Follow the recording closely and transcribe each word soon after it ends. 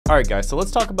All right, guys, so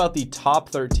let's talk about the top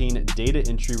 13 data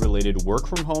entry related work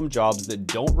from home jobs that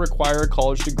don't require a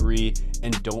college degree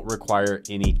and don't require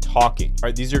any talking. All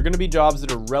right, these are gonna be jobs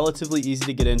that are relatively easy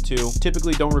to get into,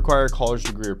 typically don't require a college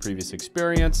degree or previous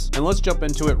experience. And let's jump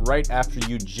into it right after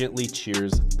you gently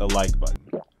cheers the like button.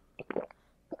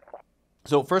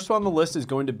 So first one on the list is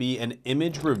going to be an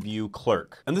image review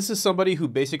clerk. And this is somebody who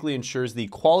basically ensures the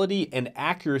quality and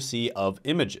accuracy of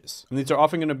images. And these are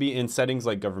often going to be in settings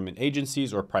like government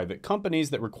agencies or private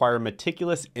companies that require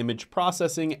meticulous image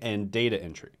processing and data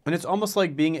entry. And it's almost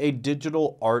like being a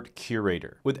digital art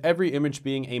curator, with every image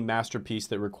being a masterpiece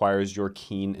that requires your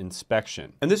keen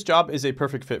inspection. And this job is a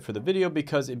perfect fit for the video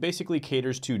because it basically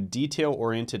caters to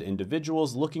detail-oriented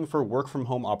individuals looking for work from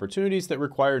home opportunities that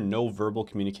require no verbal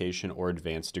communication or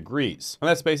advanced degrees. And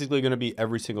that's basically going to be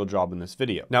every single job in this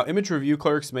video. Now, image review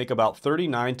clerks make about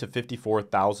 $39,000 to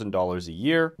 $54,000 a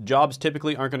year. Jobs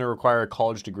typically aren't going to require a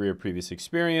college degree or previous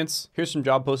experience. Here's some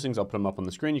job postings. I'll put them up on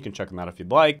the screen. You can check them out if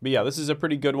you'd like. But yeah, this is a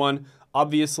pretty good one.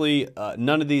 Obviously,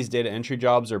 none of these data entry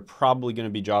jobs are probably going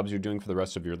to be jobs you're doing for the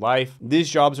rest of your life. These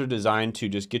jobs are designed to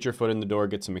just get your foot in the door,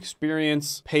 get some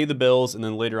experience, pay the bills, and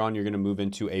then later on, you're going to move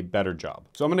into a better job.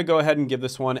 So I'm going to go ahead and give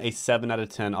this one a 7 out of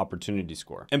 10 opportunity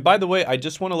score. And by the way, I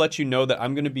just want to let you know that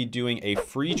I'm going to be doing a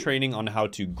free training on how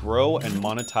to grow and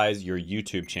monetize your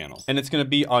YouTube channel. And it's going to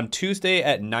be on Tuesday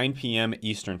at 9 p.m.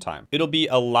 Eastern time. It'll be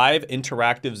a live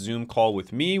interactive Zoom call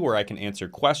with me where I can answer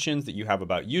questions that you have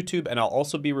about YouTube. And I'll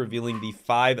also be revealing the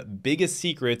 5 biggest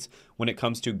secrets when it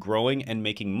comes to growing and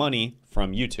making money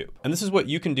from YouTube. And this is what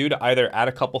you can do to either add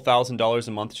a couple $1,000s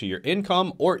a month to your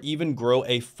income or even grow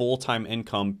a full-time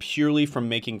income purely from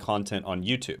making content on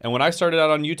YouTube. And when I started out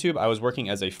on YouTube, I was working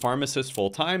as a pharmacist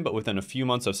full-time, but within a few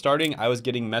months of starting, I was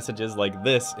getting messages like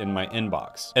this in my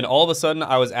inbox. And all of a sudden,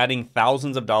 I was adding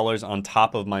thousands of dollars on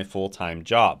top of my full-time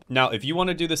job. Now, if you want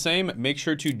to do the same, make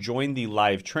sure to join the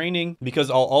live training because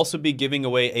I'll also be giving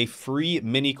away a free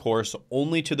mini course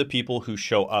only to the people who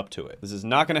show up to it. This is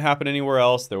not going to happen anywhere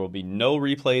else. There will be no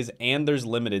replays and there's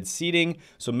limited seating.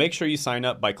 So make sure you sign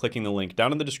up by clicking the link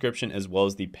down in the description as well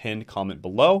as the pinned comment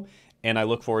below. And I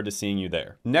look forward to seeing you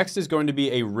there. Next is going to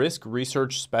be a risk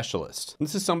research specialist.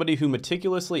 This is somebody who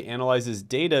meticulously analyzes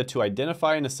data to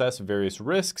identify and assess various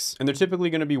risks, and they're typically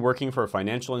going to be working for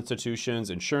financial institutions,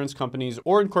 insurance companies,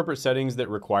 or in corporate settings that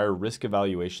require risk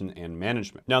evaluation and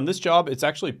management. Now in this job, it's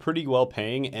actually pretty well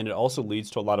paying, and it also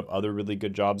leads to a lot of other really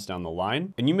good jobs down the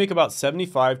line, and you make about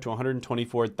 $75,000 to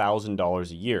 $124,000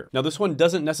 a year. Now this one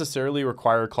doesn't necessarily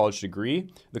require a college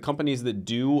degree. The companies that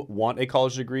do want a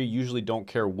college degree usually don't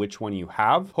care which one you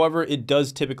have. However, it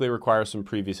does typically require some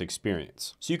previous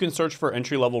experience. So you can search for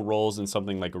entry-level roles in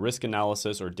something like risk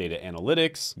analysis or data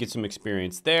analytics, get some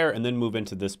experience there, and then move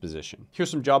into this position. Here's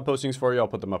some job postings for you. I'll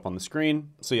put them up on the screen.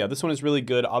 So yeah, this one is really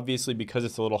good. Obviously, because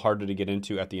it's a little harder to get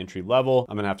into at the entry level,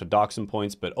 I'm gonna have to dock some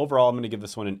points, but overall, I'm gonna give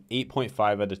this one an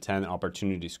 8.5 out of 10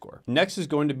 opportunity score. Next is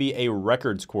going to be a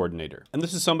records coordinator. And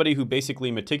this is somebody who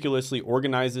basically meticulously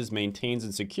organizes, maintains,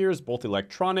 and secures both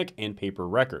electronic and paper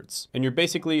records. And you're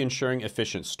basically ensuring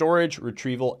efficient storage,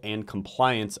 retrieval, and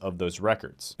compliance of those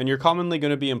records. And you're commonly going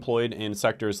to be employed in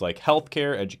sectors like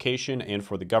healthcare, education, and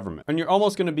for the government. And you're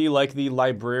almost going to be like the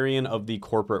librarian of the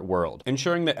corporate world,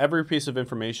 ensuring that every piece of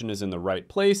information is in the right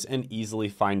place and easily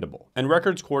findable. And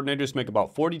records coordinators make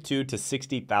about $42,000 to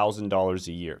 $60,000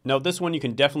 a year. Now, this one you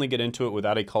can definitely get into it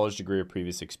without a college degree or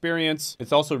previous experience.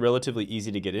 It's also relatively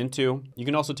easy to get into. You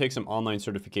can also take some online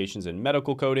certifications in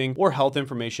medical coding or health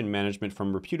information management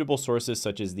from reputable sources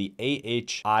such as the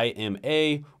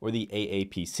AHIMA or the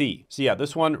AAPC. So yeah,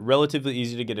 this one relatively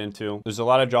easy to get into. There's a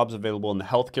lot of jobs available in the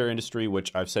healthcare industry,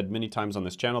 which I've said many times on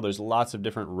this channel. There's lots of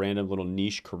different random little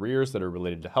niche careers that are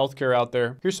related to healthcare out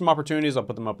there. Here's some opportunities. I'll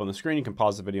put them up on the screen. You can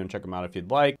pause the video and check them out if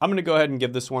you'd like. I'm going to go ahead and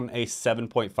give this one a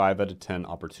 7.5 out of 10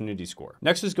 opportunity score.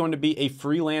 Next is going to be a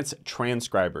freelance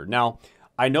transcriber. Now,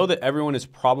 I know that everyone has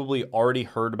probably already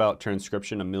heard about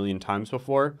transcription a million times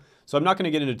before, so I'm not going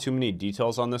to get into too many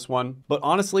details on this one, but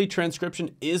honestly,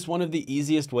 transcription is one of the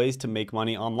easiest ways to make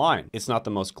money online. It's not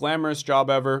the most glamorous job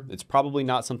ever. It's probably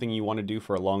not something you want to do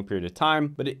for a long period of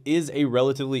time, but it is a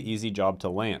relatively easy job to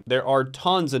land. There are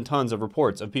tons and tons of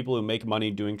reports of people who make money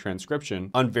doing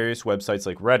transcription on various websites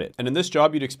like Reddit. And in this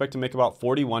job, you'd expect to make about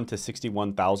 $41,000 to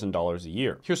 $61,000 a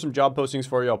year. Here's some job postings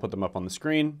for you. I'll put them up on the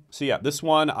screen. So yeah, this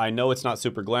one, I know it's not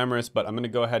super glamorous, but I'm going to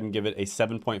go ahead and give it a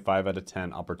 7.5 out of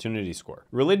 10 opportunity score.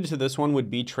 Related to this one would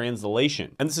be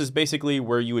translation. And this is basically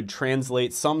where you would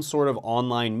translate some sort of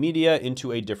online media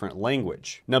into a different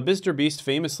language. Now, MrBeast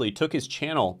famously took his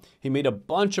channel, he made a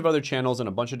bunch of other channels in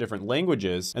a bunch of different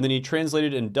languages, and then he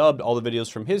translated and dubbed all the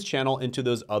videos from his channel into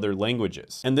those other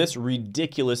languages. And this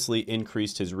ridiculously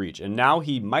increased his reach. And now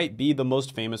he might be the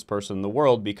most famous person in the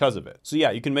world because of it. So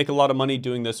yeah, you can make a lot of money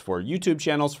doing this for YouTube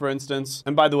channels, for instance.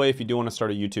 And by the way, if you do want to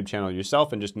start a YouTube channel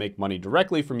yourself and just make money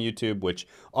directly from YouTube, which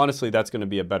honestly, that's going to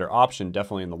be a better option,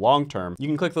 definitely in the long term, you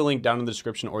can click the link down in the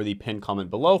description or the pinned comment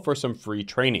below for some free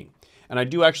training. And I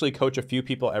do actually coach a few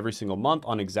people every single month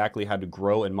on exactly how to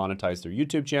grow and monetize their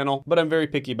YouTube channel, but I'm very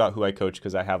picky about who I coach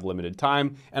because I have limited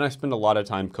time and I spend a lot of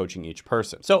time coaching each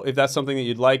person. So if that's something that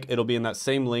you'd like, it'll be in that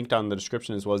same link down in the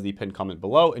description as well as the pinned comment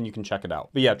below, and you can check it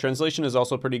out. But yeah, translation is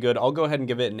also pretty good. I'll go ahead and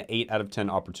give it an 8 out of 10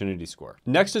 opportunity score.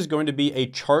 Next is going to be a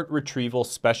chart retrieval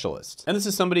specialist. And this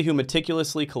is somebody who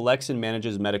meticulously collects and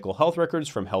manages medical health records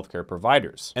from healthcare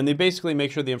providers. And they basically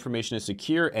make sure the information is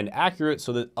secure and accurate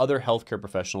so that other healthcare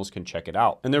professionals can check it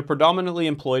out. And they're predominantly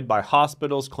employed by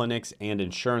hospitals, clinics, and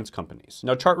insurance companies.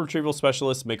 Now, chart retrieval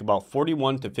specialists make about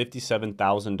 $41,000 to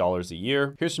 $57,000 a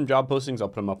year. Here's some job postings. I'll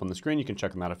put them up on the screen. You can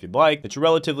check them out if you'd like. It's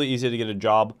relatively easy to get a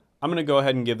job. I'm gonna go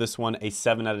ahead and give this one a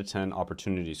 7 out of 10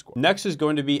 opportunity score. Next is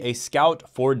going to be a scout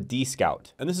for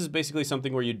D-Scout. And this is basically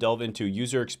something where you delve into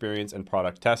user experience and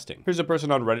product testing. Here's a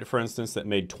person on Reddit, for instance, that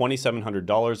made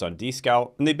 $2,700 on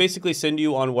D-Scout. And they basically send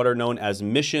you on what are known as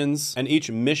missions. And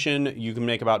each mission you can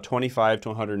make about $25 to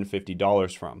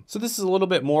 $150 from. So this is a little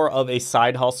bit more of a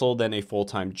side hustle than a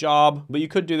full-time job, but you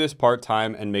could do this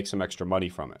part-time and make some extra money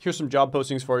from it. Here's some job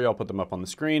postings for you. I'll put them up on the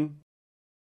screen.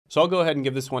 So I'll go ahead and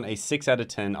give this one a 6 out of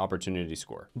 10 opportunity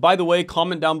score. By the way,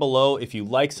 comment down below if you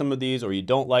like some of these or you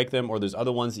don't like them, or there's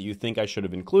other ones that you think I should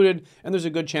have included, and there's a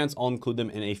good chance I'll include them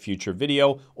in a future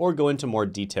video or go into more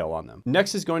detail on them.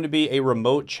 Next is going to be a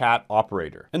remote chat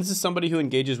operator. And this is somebody who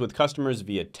engages with customers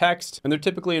via text, and they're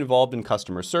typically involved in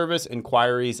customer service,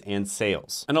 inquiries, and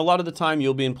sales. And a lot of the time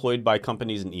you'll be employed by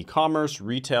companies in e-commerce,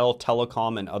 retail,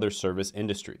 telecom, and other service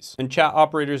industries. And chat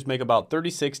operators make about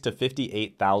 $36,000 to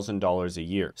 $58,000 a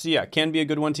year. So yeah, can be a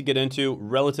good one to get into,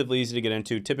 relatively easy to get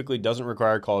into, typically doesn't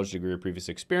require a college degree or previous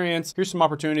experience. Here's some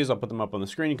opportunities. I'll put them up on the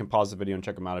screen. You can pause the video and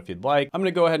check them out if you'd like. I'm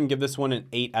gonna go ahead and give this one an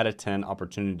 8 out of 10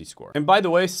 opportunity score. And by the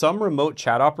way, some remote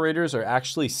chat operators are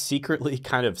actually secretly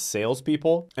kind of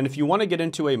salespeople. And if you wanna get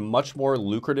into a much more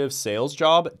lucrative sales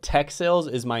job, tech sales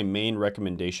is my main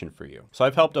recommendation for you. So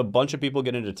I've helped a bunch of people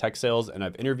get into tech sales and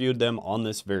I've interviewed them on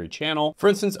this very channel. For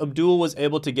instance, Abdul was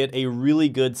able to get a really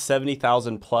good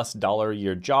 $70,000+ a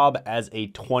year job as a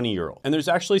 20-year-old. And there's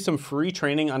actually some free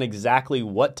training on exactly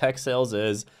what tech sales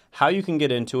is, how you can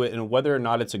get into it, and whether or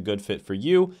not it's a good fit for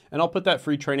you. And I'll put that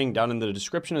free training down in the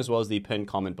description as well as the pinned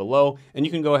comment below, and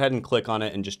you can go ahead and click on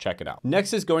it and just check it out.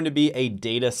 Next is going to be a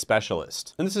data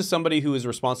specialist. And this is somebody who is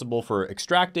responsible for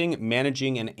extracting,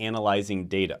 managing, and analyzing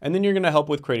data. And then you're gonna help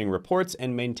with creating reports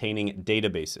and maintaining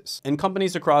databases. And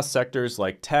companies across sectors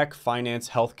like tech,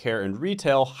 finance, healthcare, and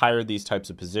retail hire these types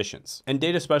of positions. And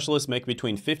data specialists make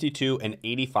between $52,000 and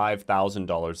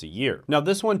 $85,000 a year. Now,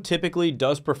 this one typically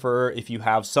does prefer if you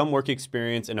have some work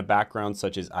experience in a background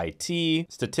such as IT,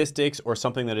 statistics, or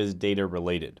something that is data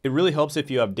related. It really helps if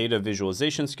you have data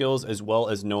visualization skills as well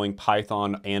as knowing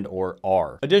Python and or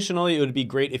R. Additionally, it would be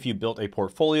great if you built a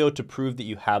portfolio to prove that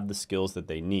you have the skills that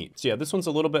they need. So yeah, this one's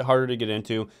a little bit harder to get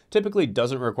into. Typically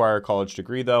doesn't require a college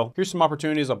degree though. Here's some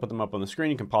opportunities. I'll put them up on the screen.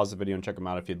 You can pause the video and check them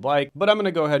out if you'd like, but I'm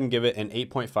gonna go ahead and give it an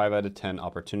 8.5 out of 10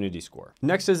 opportunity score.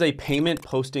 Next is a payment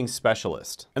posting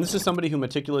specialist. And this is somebody who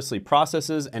meticulously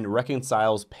processes and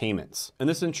reconciles payments. And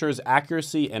this ensures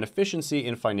accuracy and efficiency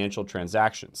in financial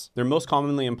transactions. They're most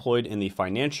commonly employed in the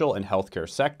financial and healthcare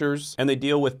sectors, and they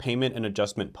deal with payment and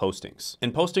adjustment postings.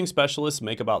 And posting specialists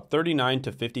make about $39,000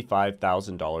 to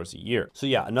 $55,000 a year. So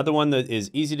yeah, another one that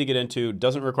is easy to get into,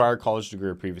 doesn't require a college degree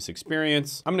or previous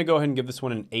experience. I'm gonna go ahead and give this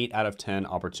one an 8 out of 10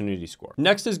 opportunity score.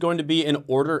 Next is going to be an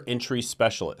order entry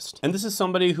specialist. And this is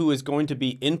somebody who is going to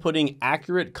be inputting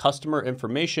accurate customer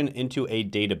information into a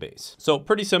database. So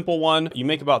pretty simple one. You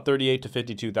make about $38,000 to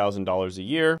 $52,000 a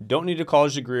year. Don't need a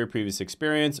college degree or previous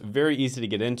experience. Very easy to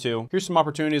get into. Here's some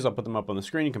opportunities. I'll put them up on the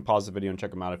screen. You can pause the video and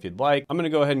check them out if you'd like. I'm gonna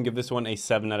go ahead and give this one a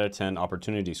 7 out of 10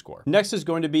 opportunity score. Next is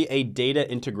going to be a data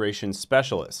integration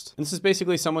specialist. And this is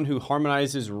basically someone who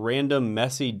harmonizes random,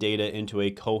 messy data into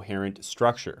a coherent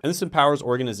structure. And this empowers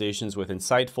organizations with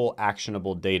insightful,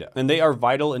 actionable data. And they are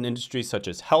vital in industries such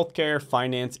as healthcare,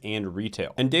 finance, and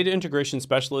retail. And data integration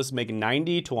specialists make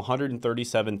 $90,000 to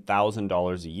 $137,000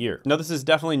 $10,000 a year. Now, this is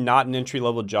definitely not an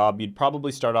entry-level job. You'd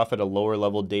probably start off at a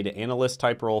lower-level data analyst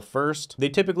type role first. They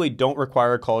typically don't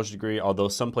require a college degree, although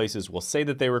some places will say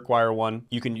that they require one.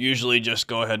 You can usually just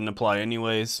go ahead and apply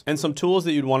anyways. And some tools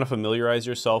that you'd want to familiarize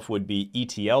yourself would be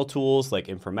ETL tools like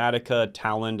Informatica,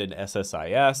 Talend, and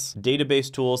SSIS,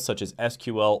 database tools such as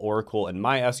SQL, Oracle, and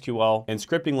MySQL, and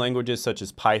scripting languages such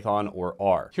as Python or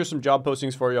R. Here's some job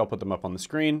postings for you. I'll put them up on the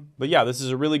screen. But yeah, this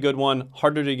is a really good one.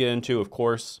 Harder to get into, of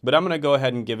course, but I'm going to go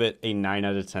ahead and give it a 9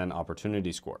 out of 10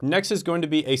 opportunity score. Next is going to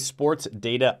be a sports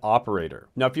data operator.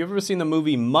 Now, if you've ever seen the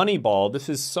movie Moneyball, this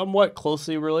is somewhat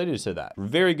closely related to that.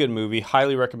 Very good movie.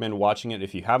 Highly recommend watching it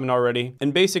if you haven't already.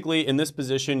 And basically, in this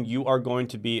position, you are going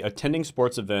to be attending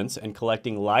sports events and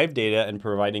collecting live data and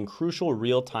providing crucial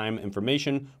real-time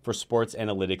information for sports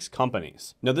analytics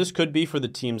companies. Now, this could be for the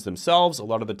teams themselves. A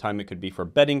lot of the time it could be for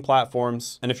betting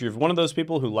platforms. And if you're one of those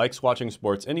people who likes watching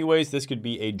sports anyways, this could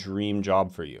be a dream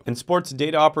job for you. And sports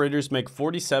data operators make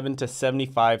 $47,000 to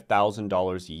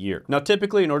 $75,000 a year. Now,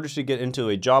 typically, in order to get into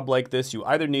a job like this, you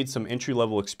either need some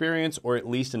entry-level experience or at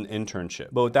least an internship.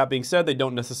 But with that being said, they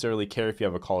don't necessarily care if you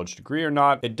have a college degree or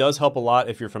not. It does help a lot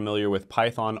if you're familiar with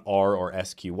Python, R, or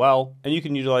SQL, and you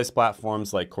can utilize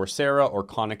platforms like Coursera or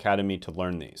Khan Academy to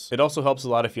learn these. It also helps a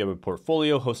lot if you have a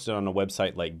portfolio hosted on a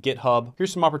website like GitHub.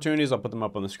 Here's some opportunities. I'll put them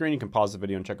up on the screen. You can pause the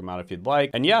video and check them out if you'd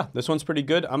like. And yeah, this one's pretty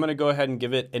good. I'm going to go ahead and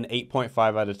give it an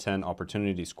 8.5 out of 10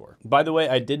 opportunity score. By the way,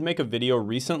 I did make a video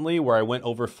recently where I went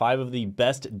over 5 of the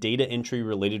best data entry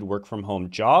related work from home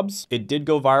jobs. It did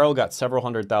go viral, got several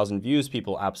 100,000 views.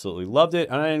 People absolutely loved it.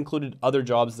 And I included other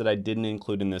jobs that I didn't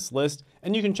include in this list.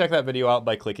 And you can check that video out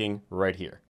by clicking right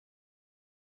here.